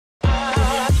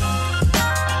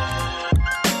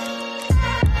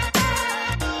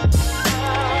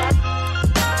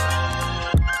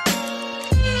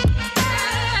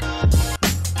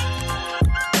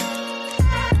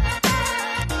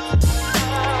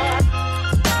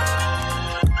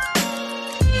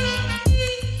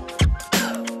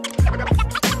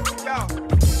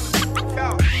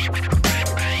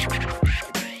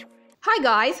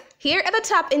guys, here are the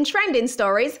top in trending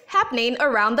stories happening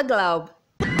around the globe.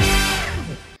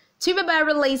 2Baba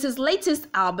releases latest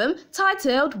album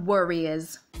titled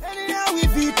Warriors. Anyhow we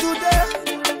be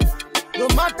today, no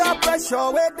matter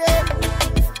pressure we dey,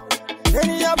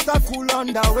 any obstacle on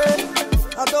the way,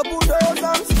 I go bulldoze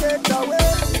and skate away.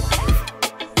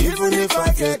 Even if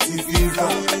I get the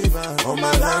fever, on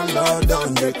my landlord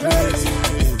on the crazy,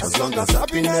 as long as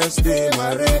happiness stay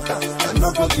my rate, I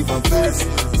no go give a face,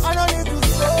 I don't need to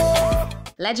stop.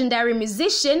 Legendary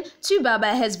musician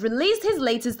 2Baba has released his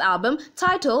latest album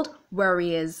titled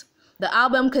Warriors. The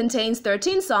album contains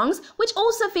 13 songs, which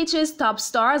also features top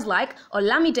stars like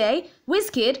Olamide,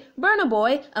 Wizkid, Burna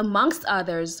Boy, amongst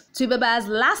others. 2Baba's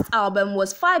last album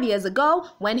was 5 years ago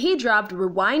when he dropped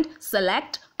Rewind,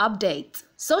 Select, Update.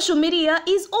 Social media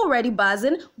is already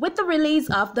buzzing with the release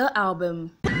of the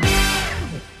album.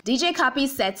 DJ Cuppy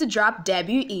set to drop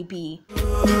debut EP.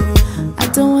 I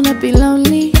don't wanna be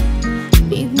lonely,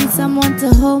 need someone to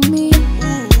hold me,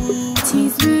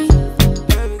 tease me.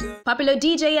 Popular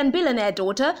DJ and billionaire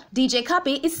daughter DJ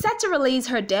Cuppy is set to release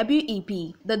her debut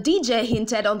EP. The DJ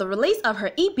hinted on the release of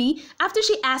her EP after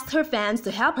she asked her fans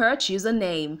to help her choose a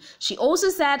name. She also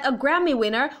said a Grammy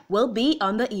winner will be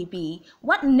on the EP.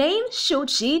 What name should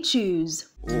she choose?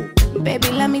 Baby,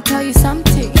 let me tell you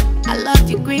something. I love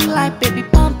your green light, baby,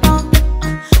 pom pom.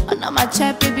 On my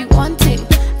chat, baby, one thing.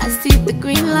 I see the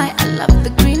green light, I love the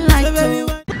green light too.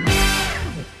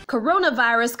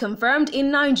 Coronavirus confirmed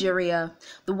in Nigeria.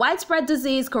 The widespread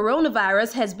disease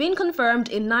coronavirus has been confirmed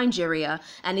in Nigeria.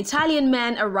 An Italian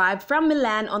man arrived from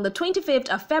Milan on the 25th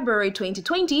of February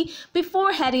 2020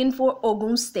 before heading for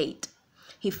Ogun State.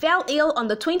 He fell ill on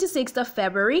the 26th of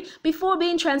February before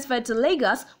being transferred to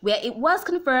Lagos, where it was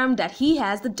confirmed that he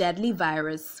has the deadly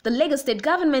virus. The Lagos state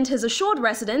government has assured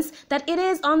residents that it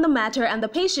is on the matter and the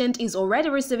patient is already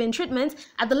receiving treatment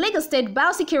at the Lagos State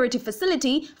Biosecurity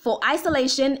Facility for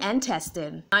isolation and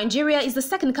testing. Nigeria is the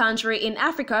second country in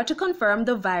Africa to confirm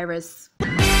the virus.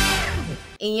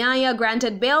 Inyanya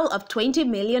granted bail of 20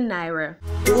 million naira.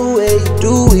 Do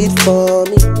it for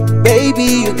me, baby,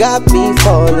 you got me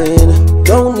falling.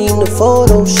 Don't need no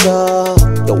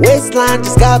Photoshop. Your waistline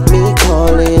just got me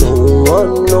calling. Don't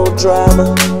want no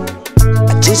drama,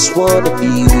 I just wanna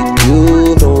be with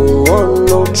you. Don't want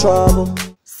no trouble.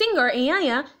 Singer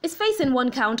Inyanya is facing 1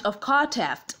 count of car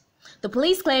theft. The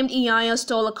police claimed Inyanya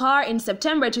stole a car in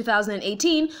September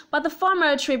 2018, but the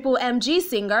former Triple MG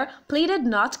singer pleaded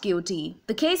not guilty.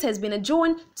 The case has been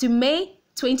adjourned to May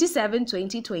 27,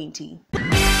 2020.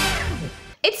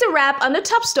 It's a wrap on the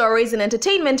top stories in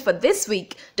entertainment for this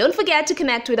week. Don't forget to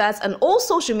connect with us on all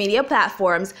social media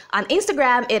platforms. On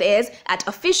Instagram, it is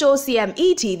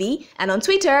 @officialcmetv, and on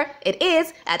Twitter, it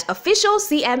is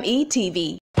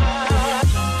 @officialcmetv.